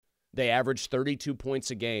They average 32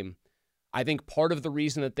 points a game. I think part of the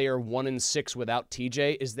reason that they are 1-6 without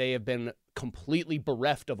TJ is they have been completely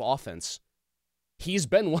bereft of offense. He's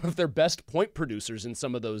been one of their best point producers in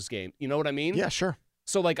some of those games. You know what I mean? Yeah, sure.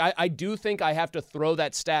 So, I do think I have to throw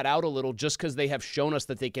that stat out a little just because they have shown us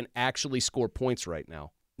that they can actually score points right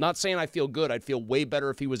now. Not saying I feel good. I'd feel way better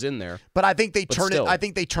if he was in there. But I think they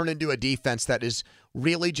turn into a defense that is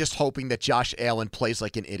really just hoping that Josh Allen plays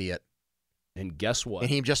like an idiot. And guess what? And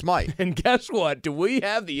he just might. And guess what? Do we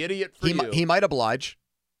have the idiot for you? He might oblige.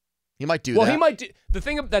 He might do that. Well, he might do. The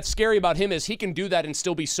thing that's scary about him is he can do that and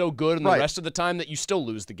still be so good in the rest of the time that you still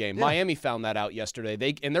lose the game. Yeah. Miami found that out yesterday.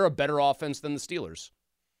 They're a better offense than the Steelers.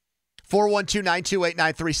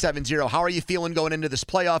 412-928-9370. How are you feeling going into this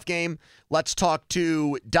playoff game? Let's talk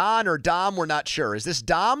to Don or Dom. We're not sure. Is this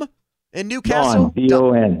Dom in Newcastle? Don,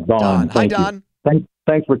 D-O-N. Don. Hi, Don.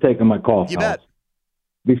 Thanks for taking my call. You bet.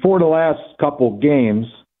 Before the last couple games,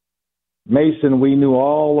 Mason, we knew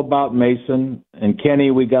all about Mason, and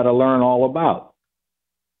Kenny, we got to learn all about.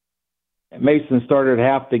 Mason started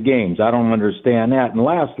half the games. I don't understand that. And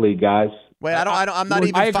lastly, guys. Wait, I'm not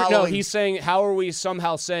even following. No, he's saying, how are we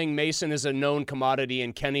somehow saying Mason is a known commodity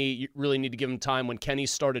and Kenny, you really need to give him time when Kenny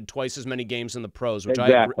started twice as many games in the pros, which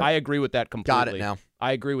exactly. I agree with that completely. Got it now.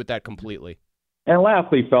 I agree with that completely. And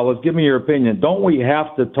lastly, fellas, give me your opinion. Don't we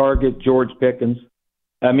have to target George Pickens?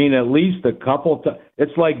 I mean, at least a couple.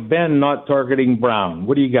 It's like Ben not targeting Brown.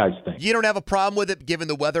 What do you guys think? You don't have a problem with it given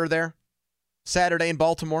the weather there Saturday in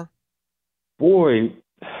Baltimore? Boy,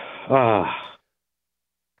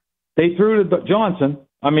 they threw to Johnson.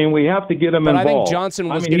 I mean, we have to get him involved. I think Johnson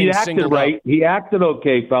was getting singled right. out. He acted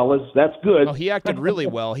okay, fellas. That's good. Oh, he acted really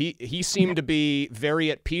well. He seemed to be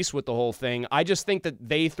very at peace with the whole thing. I just think that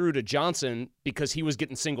they threw to Johnson because he was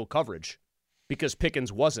getting single coverage, because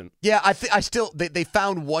Pickens wasn't. Yeah, they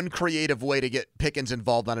found one creative way to get Pickens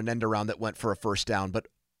involved on an end around that went for a first down, but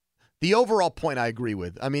the overall point I agree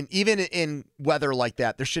with. I mean, even in weather like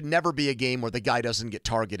that, there should never be a game where the guy doesn't get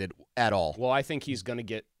targeted at all. Well, I think he's going to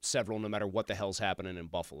get several no matter what the hell's happening in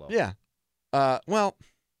Buffalo. Yeah. Well,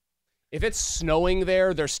 if it's snowing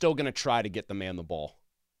there, they're still going to try to get the man the ball.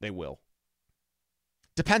 They will.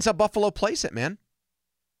 Depends how Buffalo plays it, man.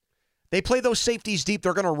 They play those safeties deep.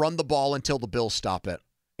 They're going to run the ball until the Bills stop it.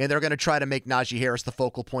 And they're going to try to make Najee Harris the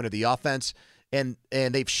focal point of the offense. And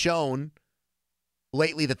they've shown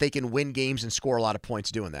lately that they can win games and score a lot of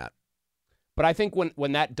points doing that. But I think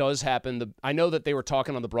when that does happen, I know that they were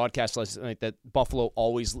talking on the broadcast last night that Buffalo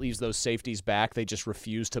always leaves those safeties back. They just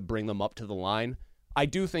refuse to bring them up to the line. I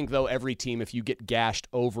do think, though, every team, if you get gashed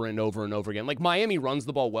over and over and over again, like Miami runs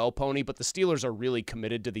the ball well, Poni, but the Steelers are really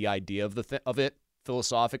committed to the idea of it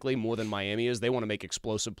philosophically more than Miami is. They want to make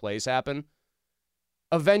explosive plays happen.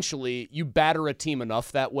 Eventually, you batter a team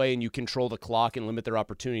enough that way and you control the clock and limit their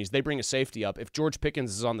opportunities. They bring a safety up. If George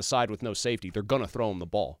Pickens is on the side with no safety, they're going to throw him the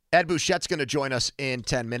ball. Ed Bouchette's going to join us in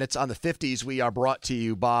 10 minutes. On the 50s, we are brought to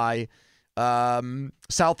you by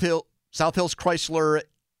South Hills Chrysler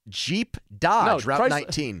Jeep Dodge, Route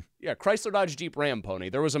 19. Yeah, Chrysler Dodge Jeep Ram, Pony.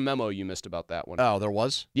 There was a memo you missed about that one. Oh, there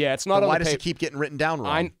was? Yeah, it's not on why the does it keep getting written down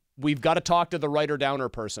wrong? We've got to talk to the writer-downer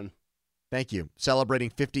person. Thank you. Celebrating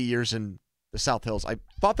 50 years in the South Hills. I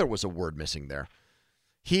thought there was a word missing there.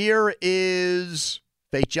 Here is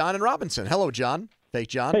Fake John and Robinson. Hello, John. Fake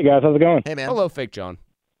John. Hey, guys. How's it going? Hey, man. Hello, Fake John.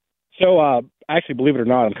 So, actually, believe it or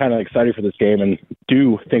not, I'm kind of excited for this game and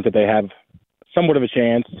do think that they have somewhat of a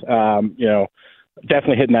chance.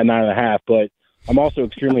 Definitely hitting that 9.5, but I'm also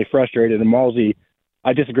extremely frustrated. And Malsey,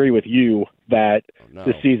 I disagree with you that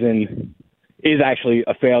this season is actually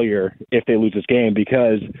a failure if they lose this game,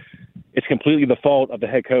 because it's completely the fault of the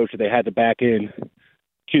head coach that they had to back in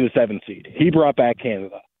to the 7th seed. He brought back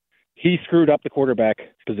Canada. He screwed up the quarterback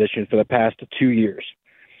position for the past 2 years.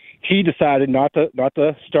 He decided not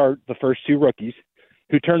to start the first two rookies,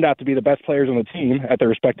 who turned out to be the best players on the team at their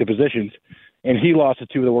respective positions, and he lost to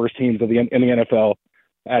two of the worst teams in the NFL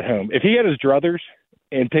at home. If he had his druthers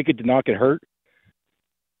and Pickett did not get hurt,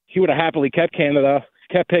 he would have happily kept Canada,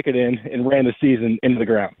 kept Pickett in, and ran the season into the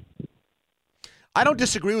ground. I don't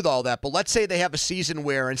disagree with all that, but let's say they have a season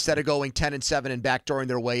where instead of going 10-7 and backdooring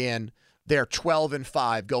their way in, they're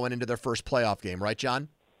 12-5 going into their first playoff game, right, John?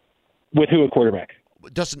 With who at quarterback?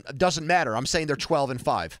 Doesn't matter. I'm saying they're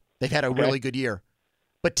 12-5. They've had a really good year.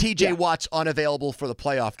 But TJ Watt's unavailable for the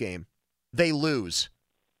playoff game. They lose.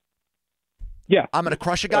 Yeah. I'm going to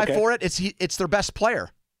crush a guy for it. It's their best player.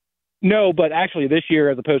 No, but actually this year,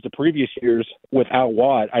 as opposed to previous years without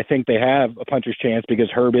Watt, I think they have a puncher's chance because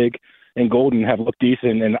Herbig and Golden have looked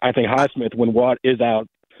decent, and I think Highsmith, when Watt is out,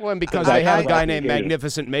 Well, and because they have a guy named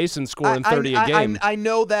Magnificent Mason scoring 30 a game. I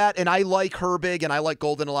know that, and I like Herbig, and I like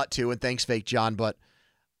Golden a lot too, and thanks, Fake John, but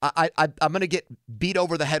I'm going to get beat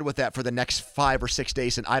over the head with that for the next 5 or 6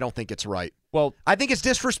 days, and I don't think it's right. Well, I think it's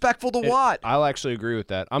disrespectful to Watt. I'll actually agree with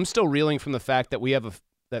that. I'm still reeling from the fact that we have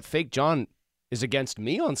that Fake John is against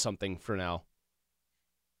me on something for now.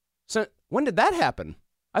 So when did that happen?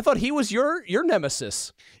 I thought he was your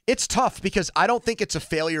nemesis. It's tough because I don't think it's a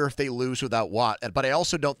failure if they lose without Watt, but I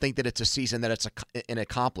also don't think that it's a season that it's an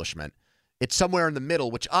accomplishment. It's somewhere in the middle,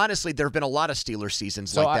 which honestly, there have been a lot of Steelers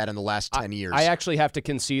seasons that in the last 10 years. I actually have to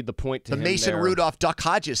concede the point to the Mason Rudolph, Duck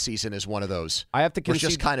Hodges season is one of those. I have to concede.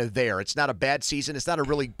 It's just kind of there. It's not a bad season. It's not a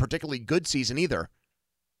really particularly good season either.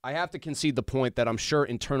 I have to concede the point that I'm sure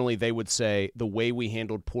internally they would say the way we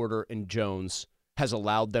handled Porter and Jones has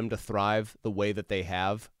allowed them to thrive the way that they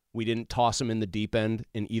have. We didn't toss them in the deep end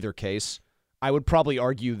in either case. I would probably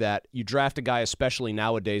argue that you draft a guy, especially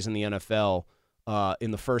nowadays in the NFL,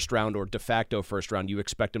 in the first round or de facto first round, you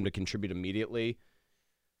expect him to contribute immediately.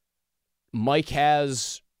 Mike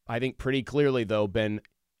has, I think pretty clearly, though, been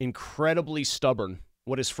incredibly stubborn.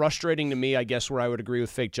 What is frustrating to me, I guess where I would agree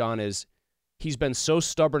with Fake John, is he's been so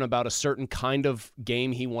stubborn about a certain kind of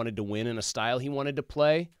game he wanted to win and a style he wanted to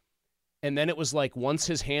play. And then it was like once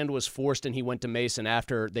his hand was forced and he went to Mason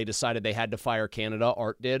after they decided they had to fire Canada,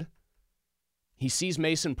 Art did. He sees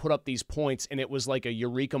Mason put up these points, and it was like a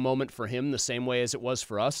eureka moment for him the same way as it was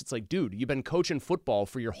for us. It's like, dude, you've been coaching football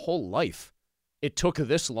for your whole life. It took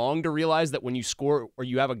this long to realize that when you score or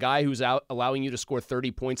you have a guy who's out allowing you to score 30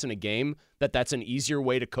 points in a game, that's an easier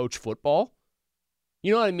way to coach football.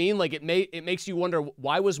 You know what I mean? Like it makes you wonder,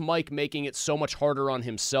 why was Mike making it so much harder on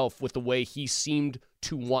himself with the way he seemed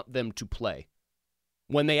to want them to play?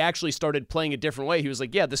 When they actually started playing a different way, he was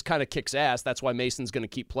like, yeah, this kind of kicks ass. That's why Mason's going to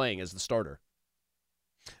keep playing as the starter.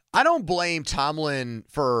 I don't blame Tomlin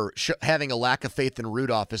for having a lack of faith in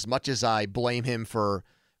Rudolph as much as I blame him for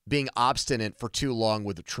being obstinate for too long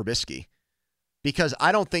with Trubisky. Because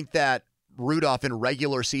I don't think that Rudolph in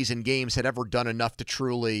regular season games had ever done enough to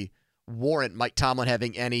truly warrant Mike Tomlin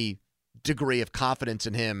having any degree of confidence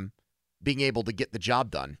in him being able to get the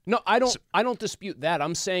job done. No, I don't dispute that.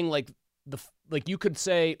 I'm saying like you could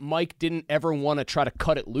say Mike didn't ever want to try to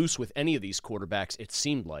cut it loose with any of these quarterbacks, it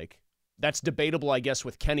seemed like. That's debatable, I guess,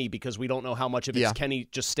 with Kenny because we don't know how much of it's Kenny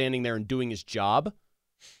just standing there and doing his job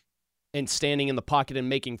and standing in the pocket and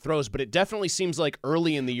making throws. But it definitely seems like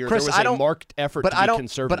early in the year Chris, there was a marked effort to be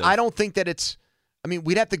conservative. But I don't think that it's – I mean,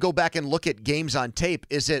 we'd have to go back and look at games on tape.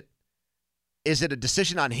 Is it a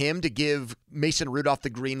decision on him to give Mason Rudolph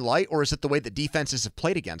the green light, or is it the way that defenses have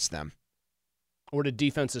played against them? Or did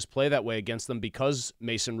defenses play that way against them because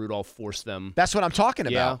Mason Rudolph forced them? That's what I'm talking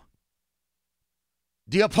about.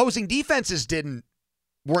 The opposing defenses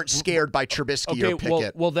weren't scared by Trubisky or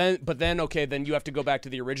Pickett. Then you have to go back to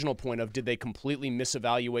the original point of, did they completely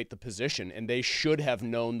misevaluate the position? And they should have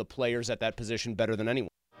known the players at that position better than anyone.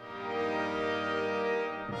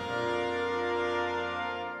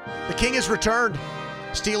 The King has returned.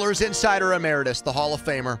 Steelers Insider Emeritus, the Hall of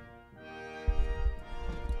Famer.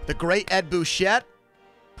 The great Ed Bouchette,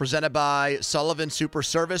 presented by Sullivan Super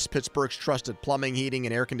Service, Pittsburgh's trusted plumbing, heating,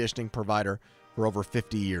 and air conditioning provider for over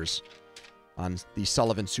 50 years on the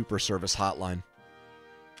Sullivan Super Service hotline.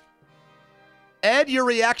 Ed, your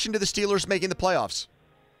reaction to the Steelers making the playoffs?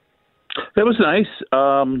 It was nice.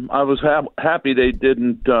 I was happy they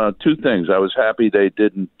didn't two things. I was happy they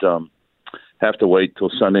didn't have to wait till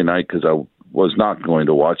Sunday night because I was not going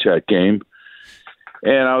to watch that game.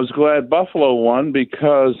 And I was glad Buffalo won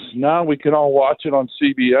because now we can all watch it on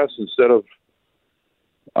CBS instead of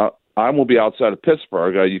I will be outside of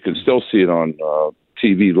Pittsburgh. You can still see it on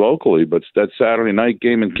TV locally, but that Saturday night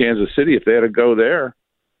game in Kansas City, if they had to go there,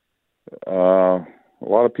 a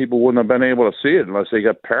lot of people wouldn't have been able to see it unless they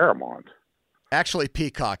got Paramount. Actually,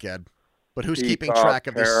 Peacock, Ed. But who's keeping track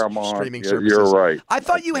of this streaming services? You're right. I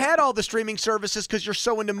thought you had all the streaming services because you're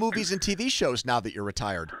so into movies and TV shows now that you're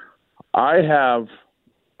retired. I have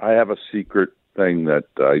a secret thing that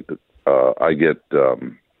I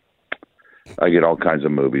get all kinds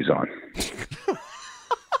of movies on.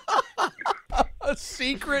 A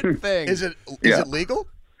secret thing. Is it legal?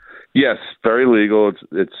 Yes, very legal.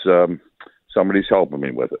 It's somebody's helping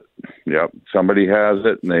me with it. Yep, somebody has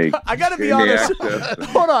it, and they. I got to be honest.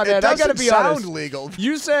 Hold on, Ed. I got to be honest. Legal.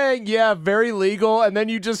 You saying very legal, and then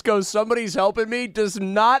you just go, somebody's helping me, does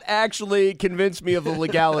not actually convince me of the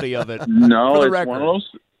legality of it. No, it's one of those.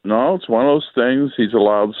 No, it's one of those things. He's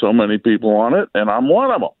allowed so many people on it, and I'm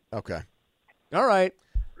one of them. Okay. All right.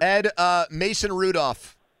 Ed, Mason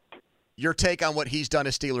Rudolph, your take on what he's done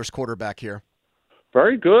as Steelers quarterback here?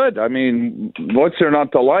 Very good. I mean, what's there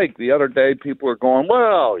not to like? The other day, people are going,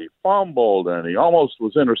 well, he fumbled and he almost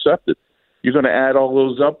was intercepted. You're going to add all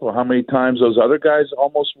those up, or how many times those other guys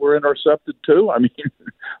almost were intercepted too? I mean,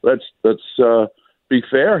 let's be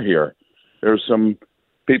fair here. There's some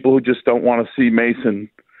people who just don't want to see Mason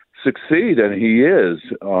succeed, and he is.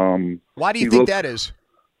 Why do you think that is?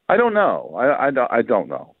 I don't know. I don't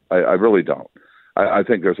know. I really don't. I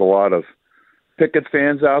think there's a lot of Pickett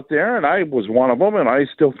fans out there, and I was one of them, and I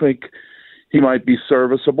still think he might be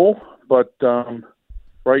serviceable. But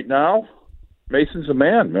right now, Mason's a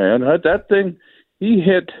man. That thing, he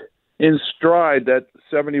hit in stride that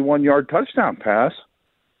 71-yard touchdown pass.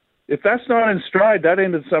 If that's not in stride, that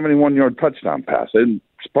ain't a 71-yard touchdown pass. And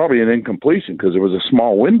it's probably an incompletion because there was a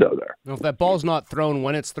small window there. Well, if that ball's not thrown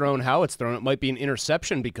when it's thrown, how it's thrown, it might be an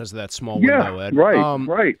interception because of that small window, Ed.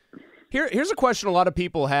 Right. Here's a question a lot of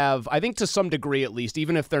people have, I think to some degree at least,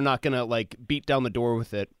 even if they're not going to beat down the door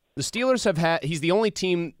with it. The Steelers he's the only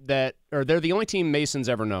team they're the only team Mason's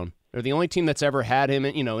ever known. They're the only team that's ever had him,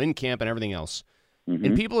 in camp and everything else. Mm-hmm.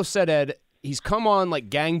 And people have said, Ed, he's come on like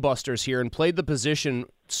gangbusters here and played the position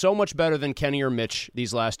so much better than Kenny or Mitch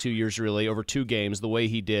these last 2 years, really, over 2 games, the way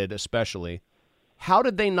he did especially. How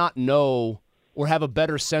did they not know or have a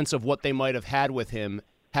better sense of what they might have had with him,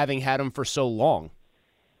 having had him for so long?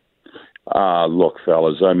 Look,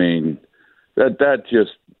 fellas, I mean, that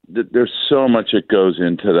just, there's so much that goes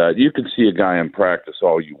into that. You can see a guy in practice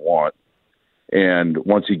all you want, and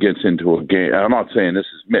once he gets into a game, I'm not saying this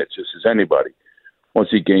is Mitch, this is anybody. Once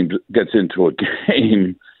he gets into a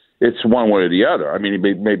game, it's one way or the other. I mean,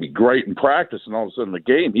 he may be great in practice, and all of a sudden the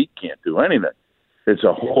game, he can't do anything. It's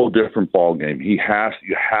a whole different ball game. You have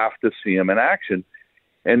to see him in action.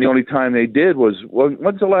 And the only time they did was,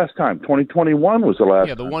 when's the last time? 2021 was the last time.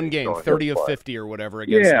 Yeah, the one game, 30 of 50 or whatever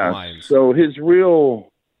against the Lions. So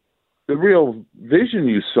the real vision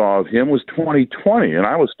you saw of him was 2020, and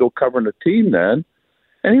I was still covering the team then.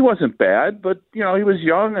 And he wasn't bad, but, he was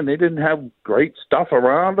young, and they didn't have great stuff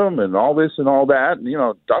around him and all this and all that. And,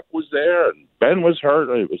 Duck was there, and Ben was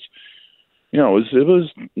hurt. It was, it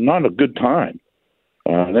was not a good time.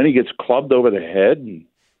 Then he gets clubbed over the head and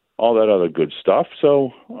all that other good stuff.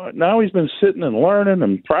 So now he's been sitting and learning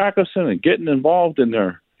and practicing and getting involved in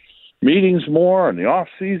their meetings more and the off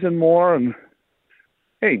season more. And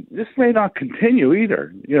hey, this may not continue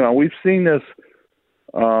either. We've seen this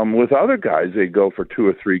with other guys. They go for 2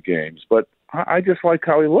 or 3 games, but I just like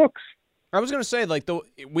how he looks. I was going to say,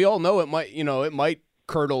 we all know it might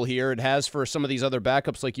curdle here. It has for some of these other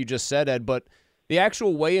backups, like you just said, Ed, but the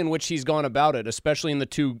actual way in which he's gone about it, especially in the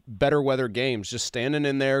 2 better weather games, just standing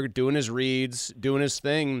in there, doing his reads, doing his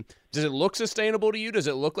thing, does it look sustainable to you? Does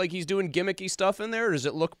it look like he's doing gimmicky stuff in there, or does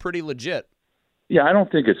it look pretty legit? Yeah, I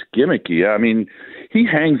don't think it's gimmicky. I mean, he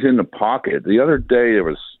hangs in the pocket. The other day there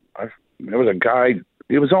was a guy,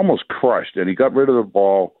 he was almost crushed, and he got rid of the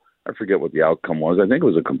ball. I forget what the outcome was. I think it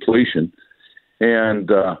was a completion.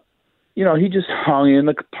 And, he just hung in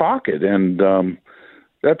the pocket, and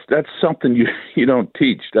that's something you don't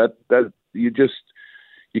teach. That you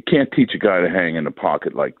can't teach a guy to hang in the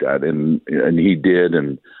pocket like that, and he did.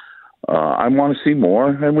 And I want to see more,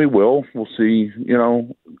 and we will. We'll see,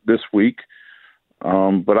 this week.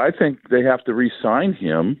 But I think they have to re-sign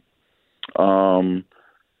him,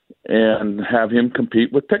 and have him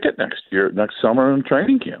compete with Pickett next summer in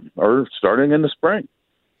training camp, or starting in the spring.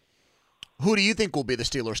 Who do you think will be the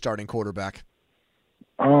Steelers starting quarterback?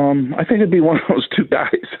 I think it'd be one of those 2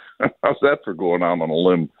 guys. How's that for going out on a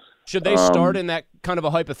limb? Should they start in that kind of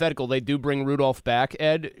a hypothetical? They do bring Rudolph back,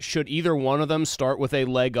 Ed. Should either one of them start with a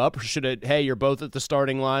leg up? Or should it, hey, you're both at the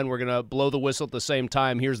starting line, we're going to blow the whistle at the same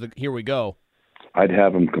time, here we go? I'd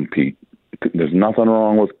have them compete. There's nothing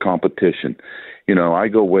wrong with competition. I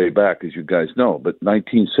go way back, as you guys know, but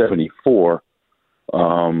 1974,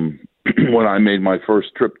 when I made my first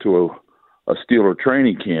trip to a Steeler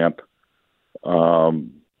training camp,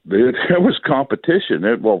 there was competition.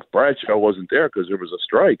 Bradshaw wasn't there because there was a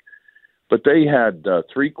strike, but they had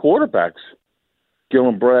 3 quarterbacks,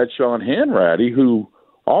 Gillum, Bradshaw, and Hanratty, who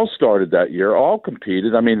all started that year, all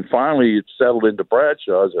competed. I mean, finally it settled into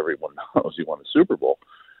Bradshaw, as everyone knows. He won a Super Bowl.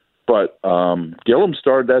 But Gillum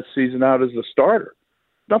started that season out as a starter.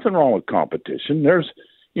 Nothing wrong with competition. There's,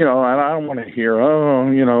 and I don't want to hear,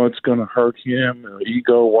 it's going to hurt him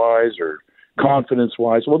ego-wise or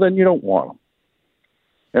confidence-wise. Well, then you don't want him.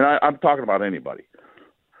 And I'm talking about anybody.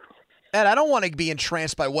 Ed, I don't want to be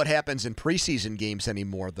entranced by what happens in preseason games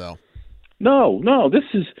anymore, though. No. This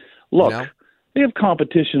is, look, they have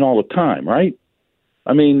competition all the time, right?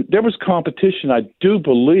 I mean, there was competition, I do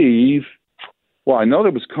believe. Well, I know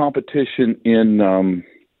there was competition in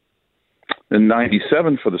in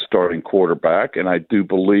 97 for the starting quarterback, and I do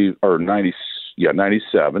believe, or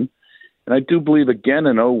 97. And I do believe again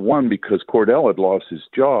in 01 because Cordell had lost his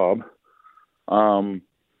job. And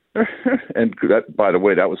that, by the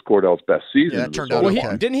way, that was Cordell's best season. Yeah, that turned out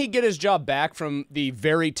okay. Didn't he get his job back from the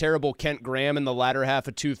very terrible Kent Graham in the latter half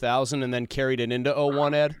of 2000 and then carried it into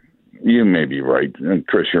 01, Ed? You may be right. And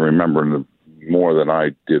Trish, you remember more than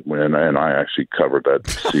I did when, and I actually covered that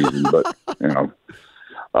season. But, you know,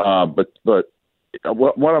 but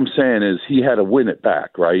what I'm saying is he had to win it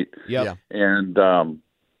back, right? Yep. Yeah. And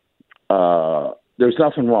there's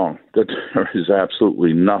nothing wrong. There is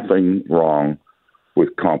absolutely nothing wrong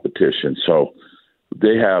with competition. So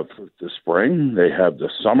they have the spring, they have the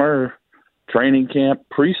summer, training camp,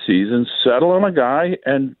 preseason, settle on a guy,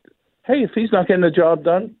 and, hey, if he's not getting the job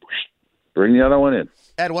done, bring the other one in.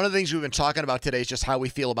 Ed, one of the things we've been talking about today is just how we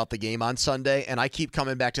feel about the game on Sunday, and I keep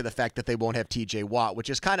coming back to the fact that they won't have T.J. Watt, which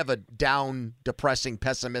is kind of a down, depressing,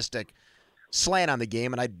 pessimistic slant on the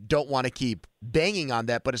game, and I don't want to keep banging on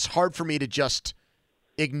that, but it's hard for me to just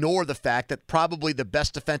ignore the fact that probably the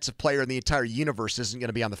best defensive player in the entire universe isn't going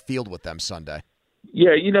to be on the field with them Sunday.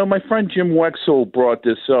 Yeah, you know, my friend Jim Wexel brought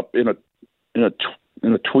this up in a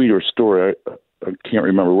tweet or story. I can't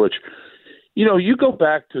remember which. You know, you go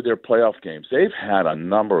back to their playoff games. They've had a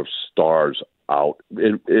number of stars out,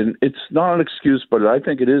 and it's not an excuse, but I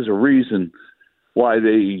think it is a reason why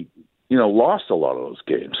they, you know, lost a lot of those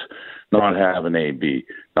games. Not having AB,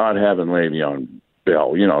 not having Le'Veon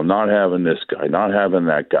Bell, you know, not having this guy, not having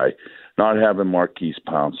that guy, not having Marquise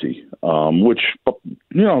Pouncey, which,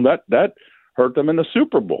 you know, that hurt them in the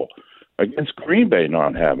Super Bowl against Green Bay,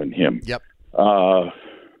 not having him. Yep.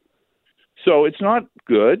 So it's not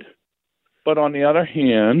good. But on the other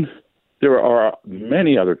hand, there are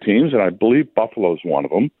many other teams, and I believe Buffalo's one of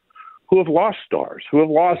them, who have lost stars, who have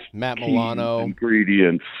lost Matt Milano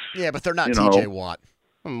ingredients. Yeah, but they're not T.J. Watt.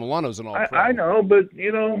 Milano's an all-pro. I know, but,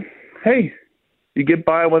 you know, hey, you get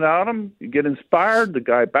by without him, you get inspired, the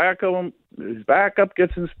guy back of him, his backup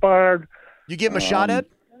gets inspired. You give him a shot, Ed?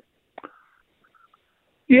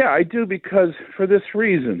 Yeah, I do, because for this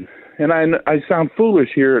reason. And I sound foolish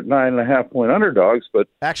here at 9.5-point underdogs, but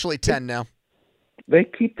actually 10 now. They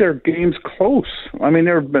keep their games close. I mean,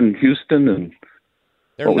 there have been Houston and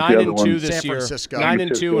they're 9-2 this San year. Francisco.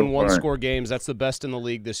 9-2 in one-score games. That's the best in the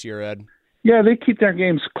league this year, Ed. Yeah, they keep their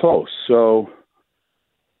games close. So,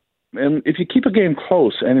 and if you keep a game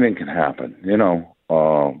close, anything can happen. You know,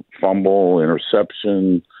 fumble,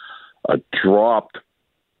 interception, a dropped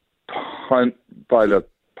punt by the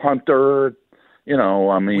punter. You know,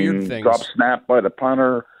 I mean, drop snap by the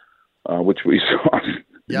punter, which we saw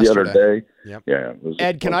the other day. Yep. Yeah.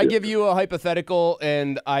 Ed, can I give you a hypothetical?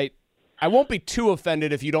 And I won't be too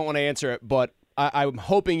offended if you don't want to answer it, but I'm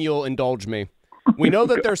hoping you'll indulge me. We know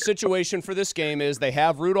that their situation for this game is they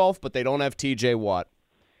have Rudolph, but they don't have T.J. Watt.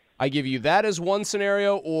 I give you that as one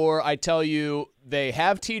scenario, or I tell you they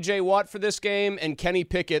have T.J. Watt for this game and Kenny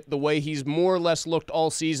Pickett, the way he's more or less looked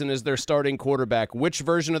all season, as their starting quarterback. Which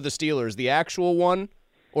version of the Steelers, the actual one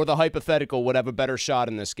or the hypothetical, would have a better shot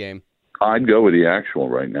in this game? I'd go with the actual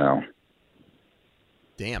right now.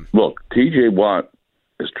 Damn. Look, T.J. Watt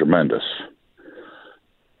is tremendous,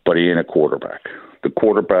 but he ain't a quarterback. The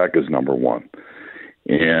quarterback is number one.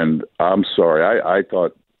 And I'm sorry, I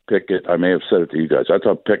thought Pickett, I may have said it to you guys, I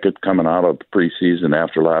thought Pickett coming out of the preseason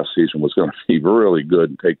after last season was going to be really good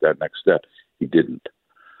and take that next step. He didn't.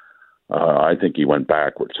 I think he went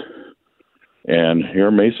backwards. And here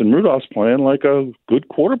Mason Rudolph's playing like a good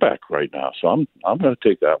quarterback right now, so I'm going to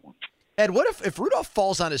take that one. Ed, what if Rudolph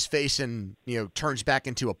falls on his face and, you know, turns back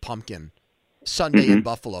into a pumpkin Sunday in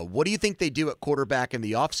Buffalo? What do you think they do at quarterback in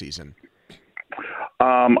the offseason?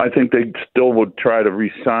 I think they still would try to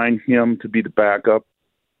re-sign him to be the backup.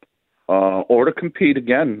 Or to compete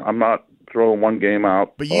again. I'm not throwing one game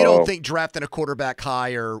out. But you don't think drafting a quarterback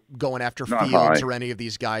high or going after Fields or any of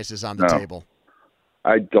these guys is on the table?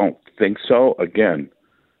 I don't think so. Again,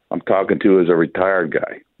 I'm talking to as a retired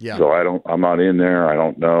guy. Yeah. So I'm not in there. I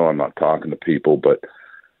don't know. I'm not talking to people, but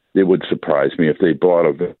it would surprise me if they brought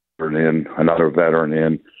another veteran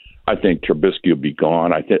in. I think Trubisky will be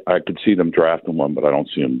gone. I could see them drafting one, but I don't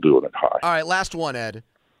see them doing it high. All right, last one, Ed.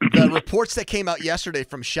 The reports that came out yesterday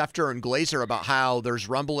from Schefter and Glazer about how there's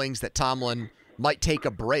rumblings that Tomlin might take a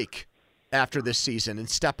break after this season and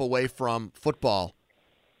step away from football.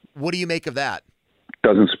 What do you make of that?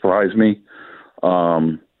 Doesn't surprise me.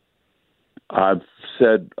 I've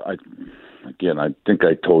said, I think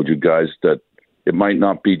I told you guys that it might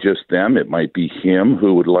not be just them. It might be him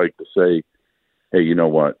who would like to say, hey, you know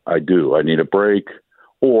what? I need a break.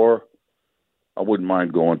 Or I wouldn't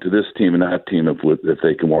mind going to this team and that team if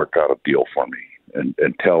they can work out a deal for me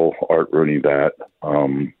and tell Art Rooney that.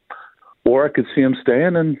 Or I could see him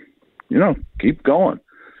staying and, keep going.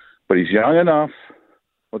 But he's young enough.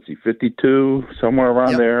 What's he, 52, somewhere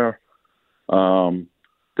around there,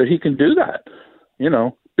 that he can do that.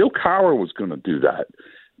 Bill Cowher was going to do that.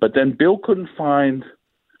 But then Bill couldn't find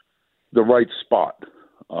the right spot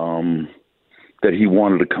that he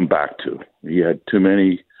wanted to come back to. He had too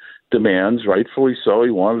many demands, rightfully so. He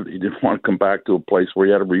didn't want to come back to a place where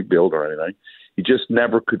he had to rebuild or anything. He just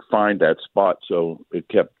never could find that spot, so it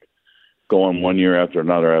kept going one year after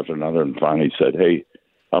another, and finally said, hey,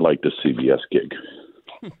 I like this CBS gig.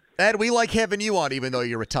 Ed, we like having you on even though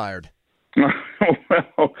you're retired.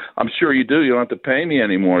 Well, I'm sure you do. You don't have to pay me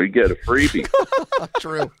anymore. You get a freebie.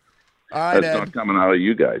 True. All right, That's Ed. not coming out of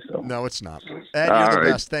you guys, though. No, it's not. Ed, you're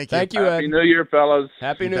the best. Thank you. Thank you, Ed. Happy New Year, fellas.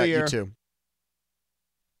 Happy New Year. You too.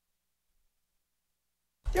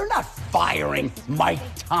 They're not firing Mike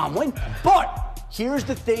Tomlin. But here's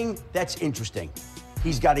the thing that's interesting.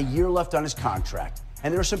 He's got a year left on his contract.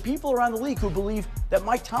 And there are some people around the league who believe that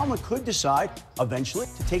Mike Tomlin could decide eventually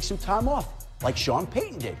to take some time off, like Sean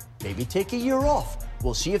Payton did. Maybe take a year off.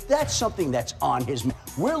 We'll see if that's something that's on his mind.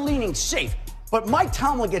 We're leaning safe. But Mike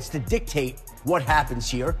Tomlin gets to dictate what happens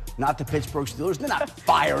here, not the Pittsburgh Steelers. They're not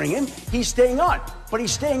firing him. He's staying on. But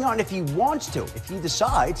he's staying on if he wants to. If he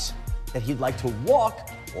decides that he'd like to walk,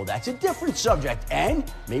 well, that's a different subject.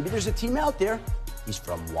 And maybe there's a team out there. He's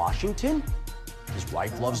from Washington. His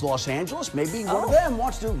wife loves Los Angeles. Maybe one of them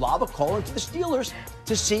wants to lob a call into the Steelers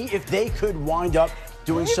to see if they could wind up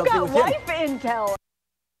doing something with him. Wife intel.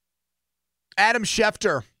 Adam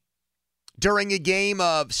Schefter, during a game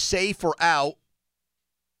of safe or out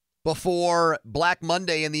before Black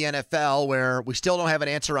Monday in the NFL, where we still don't have an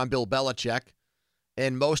answer on Bill Belichick,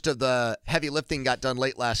 and most of the heavy lifting got done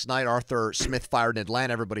late last night. Arthur Smith fired in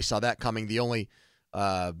Atlanta. Everybody saw that coming. The only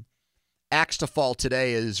axe to fall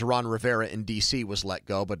today is Ron Rivera in D.C. was let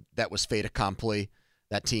go, but that was fait accompli.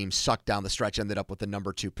 That team sucked down the stretch, ended up with the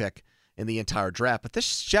number 2 pick in the entire draft. But this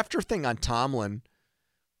Schefter thing on Tomlin,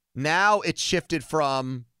 now it's shifted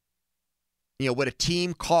from, would a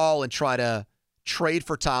team call and try to trade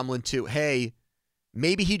for Tomlin to, hey,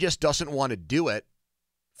 maybe he just doesn't want to do it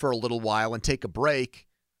for a little while and take a break.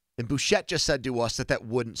 And Bouchette just said to us that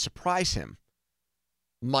wouldn't surprise him.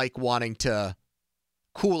 Mike wanting to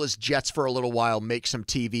cool his jets for a little while, make some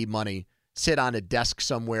TV money, sit on a desk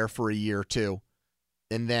somewhere for a year or two,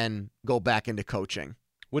 and then go back into coaching.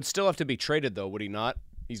 Would still have to be traded, though, would he not?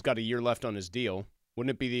 He's got a year left on his deal. Wouldn't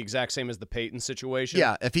it be the exact same as the Peyton situation?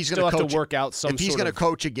 Yeah, if he's going to have to work out some if he's going to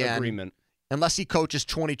coach again, agreement. Unless he coaches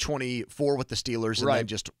 2024 with the Steelers and then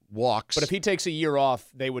just walks. But if he takes a year off,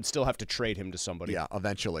 they would still have to trade him to somebody. Yeah,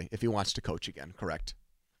 eventually, if he wants to coach again, correct.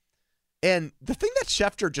 And the thing that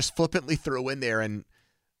Schefter just flippantly threw in there, and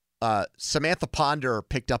Samantha Ponder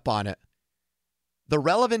picked up on it, the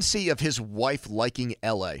relevancy of his wife liking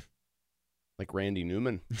L.A. Like Randy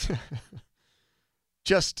Newman.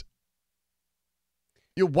 Just,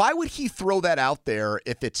 why would he throw that out there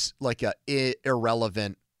if it's like a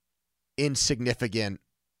irrelevant, insignificant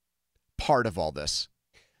part of all this?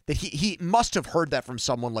 That he must have heard that from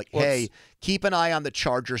someone like, hey, keep an eye on the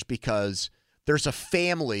Chargers because there's a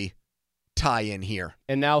family tie-in here.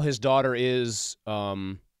 And now his daughter is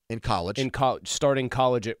in college. Starting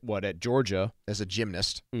college at Georgia as a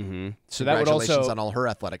gymnast. Mm-hmm. So that would congratulations on all her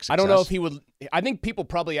athletic success. I don't know if he would. I think people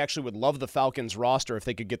probably actually would love the Falcons roster if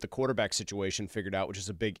they could get the quarterback situation figured out, which is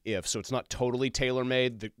a big if. So it's not totally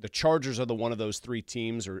tailor-made. The Chargers are the one of those 3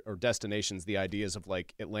 teams or destinations. The ideas of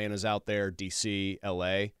like Atlanta's out there, DC,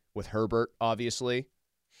 LA, with Herbert, obviously.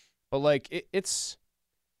 But like it's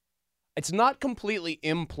not completely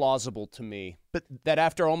implausible to me, but that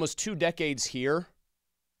after almost 2 decades here,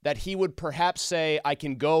 that he would perhaps say, I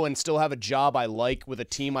can go and still have a job I like with a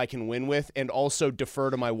team I can win with and also defer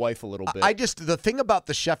to my wife a little bit. The thing about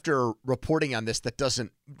the Schefter reporting on this that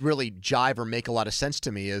doesn't really jive or make a lot of sense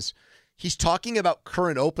to me is he's talking about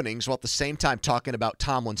current openings while at the same time talking about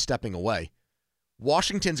Tomlin stepping away.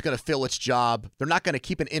 Washington's going to fill its job. They're not going to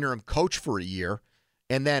keep an interim coach for a year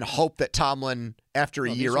and then hope that Tomlin, after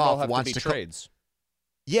a year off, wants to trades.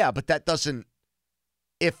 Yeah, but that doesn't.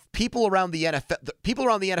 If people around the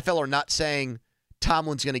NFL are not saying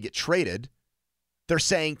Tomlin's going to get traded, they're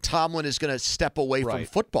saying Tomlin is going to step away from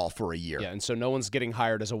football for a year. Yeah, and so no one's getting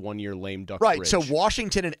hired as a one-year lame duck Right, bridge. so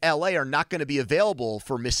Washington and L.A. are not going to be available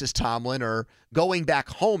for Mrs. Tomlin, or going back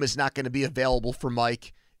home is not going to be available for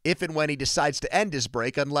Mike if and when he decides to end his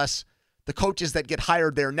break, unless the coaches that get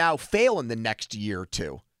hired there now fail in the next year or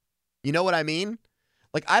two. You know what I mean?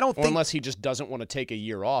 Like, I don't think... unless he just doesn't want to take a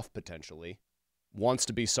year off, potentially. wants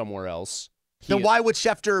to be somewhere else. Then why would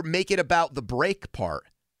Schefter make it about the break part,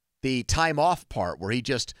 the time off part, where he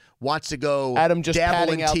just wants to go Adam just dabble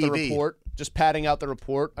padding in out TV? the report? Just padding out the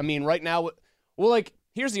report. I mean, right now, well, like,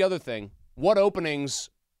 here's the other thing. What openings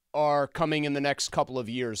are coming in the next couple of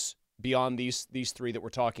years beyond these three that we're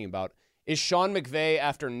talking about? Is Sean McVay,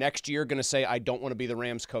 after next year, going to say, I don't want to be the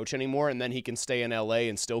Rams coach anymore, and then he can stay in L.A.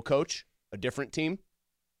 and still coach a different team?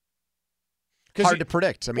 Hard to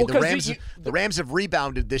predict. I mean, the Rams have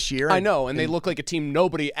rebounded this year. I know, and they look like a team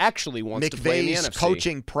nobody actually wants to play in the NFC. McVay's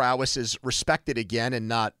coaching prowess is respected again and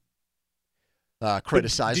not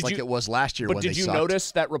criticized like it was last year when they sucked. But did you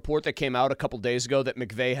notice that report that came out a couple days ago that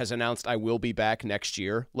McVay has announced, I will be back next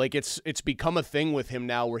year? Like, it's become a thing with him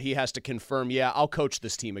now where he has to confirm, yeah, I'll coach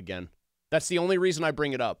this team again. That's the only reason I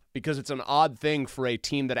bring it up, because it's an odd thing for a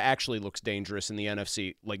team that actually looks dangerous in the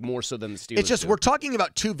NFC, like more so than the Steelers. It's just do. We're talking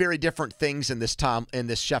about two very different things in this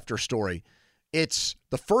Schefter story. It's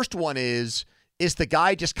the first one is the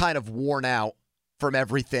guy just kind of worn out from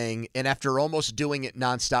everything, and after almost doing it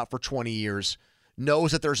nonstop for 20 years,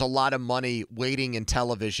 knows that there's a lot of money waiting in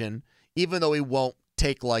television, even though he won't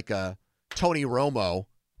take like a Tony Romo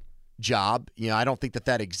job. You know, I don't think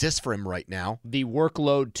that exists for him right now. The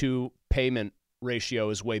workload to payment ratio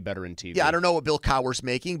is way better in TV. Yeah, I don't know what Bill Cowher's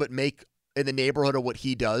making, but make in the neighborhood of what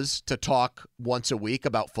he does to talk once a week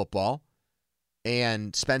about football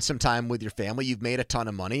and spend some time with your family. You've made a ton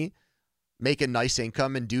of money. Make a nice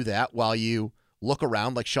income and do that while you look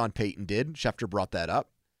around like Sean Payton did. Schefter brought that up.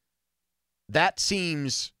 That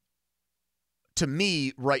seems, to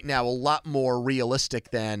me, right now, a lot more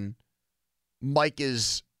realistic than Mike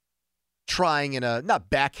is trying in a, not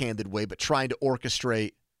backhanded way, but trying to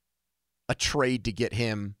orchestrate a trade to get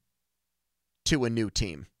him to a new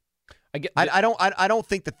team. I don't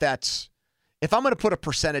think that's, if I'm going to put a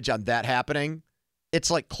percentage on that happening,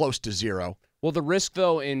 it's like close to zero. Well, the risk,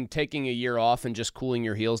 though, in taking a year off and just cooling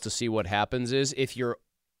your heels to see what happens is if you're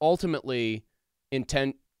ultimately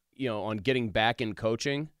intent, on getting back in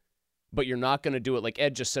coaching, but you're not going to do it like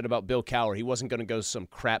Ed just said about Bill Cowher. He wasn't going to go some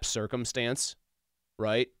crap circumstance,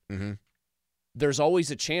 right? Mm-hmm. There's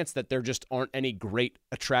always a chance that there just aren't any great,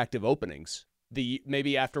 attractive openings.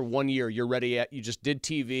 Maybe after 1 year, you're ready. You just did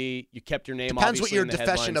TV. You kept your name. Depends what your in the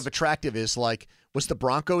definition headlines. of attractive is. Like, was the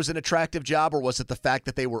Broncos an attractive job, or was it the fact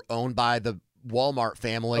that they were owned by the Walmart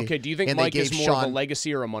family? Okay, do you think Mike is more of a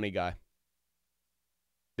legacy or a money guy?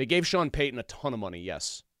 They gave Sean Payton a ton of money,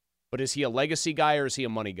 yes. But is he a legacy guy or is he a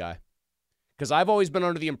money guy? Because I've always been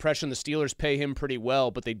under the impression the Steelers pay him pretty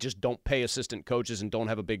well, but they just don't pay assistant coaches and don't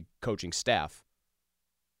have a big coaching staff.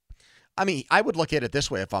 I mean, I would look at it this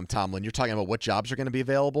way if I'm Tomlin. You're talking about what jobs are going to be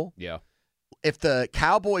available. Yeah. If the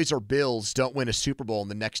Cowboys or Bills don't win a Super Bowl in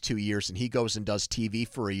the next 2 years and he goes and does TV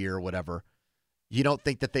for a year or whatever, you don't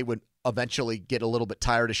think that they would eventually get a little bit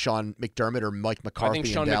tired of Sean McDermott or Mike McCarthy in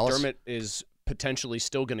Dallas? I think Sean McDermott is potentially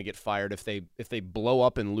still going to get fired if they blow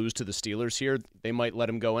up and lose to the Steelers here. They might let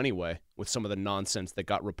him go anyway with some of the nonsense that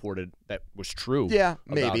got reported that was true. Yeah,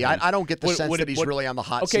 maybe. I don't get the sense that he's really on the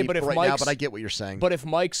hot seat right now, but I get what you're saying. But if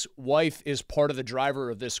Mike's wife is part of the driver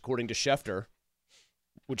of this, according to Schefter,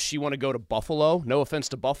 would she want to go to Buffalo? No offense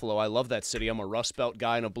to Buffalo. I love that city. I'm a Rust Belt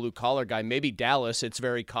guy and a blue-collar guy. Maybe Dallas. It's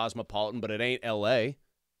very cosmopolitan, but it ain't L.A.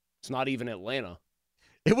 It's not even Atlanta.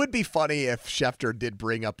 It would be funny if Schefter did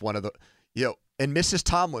bring up one of the... and Mrs.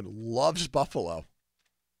 Tomlin loves Buffalo.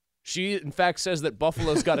 She, in fact, says that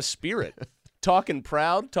Buffalo's got a spirit. Talking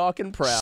proud.